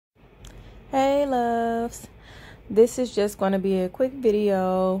Hey loves, this is just going to be a quick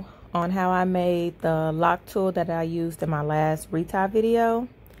video on how I made the lock tool that I used in my last retie video.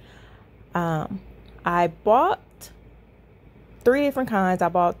 I bought 3 different kinds. I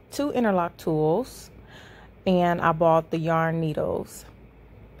bought 2 interlock tools and I bought the yarn needles,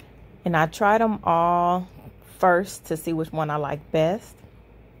 and I tried them all first to see which one I like best,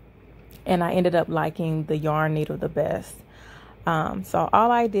 and I ended up liking the yarn needle the best. So all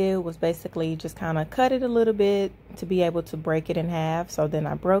I did was basically just kind of cut it a little bit to be able to break it in half. So then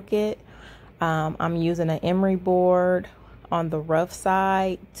I broke it. I'm using an emery board on the rough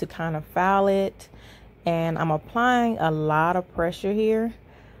side to kind of file it, and I'm applying a lot of pressure here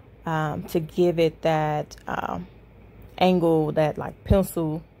to give it that angle, that like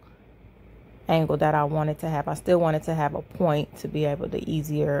pencil angle that I wanted to have. I still wanted to have a point to be able to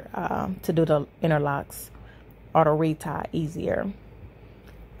easier to do the interlocks or to retie easier.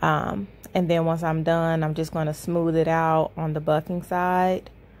 And then once I'm done, I'm just going to smooth it out on the bucking side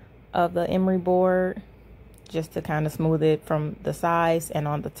of the emery board, just to kind of smooth it from the sides and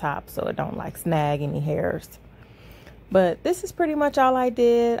on the top so it don't like snag any hairs. But this is pretty much all I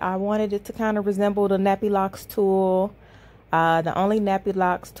did. I wanted it to kind of resemble the Nappy Locs tool. The only Nappy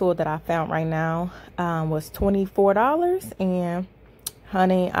Locs tool that I found right now was $24, and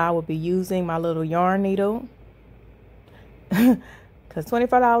honey, I will be using my little yarn needle. Because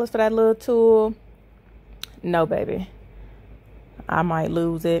 $24 for that little tool, no baby, I might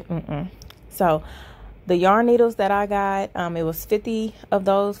lose it. So the yarn needles that I got, it was 50 of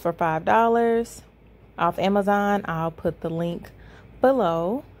those for $5 off Amazon. I'll put the link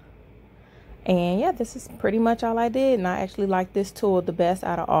below. And yeah, this is pretty much all I did, and I actually like this tool the best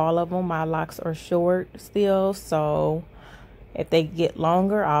out of all of them. My locks are short still, so if they get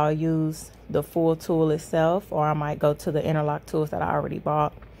longer, I'll use the full tool itself, or I might go to the interlock tools that I already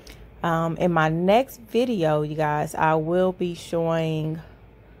bought. In my next video, you guys, I will be showing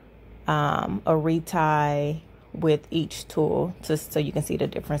a retie with each tool, just so you can see the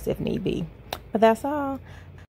difference if need be. But that's all.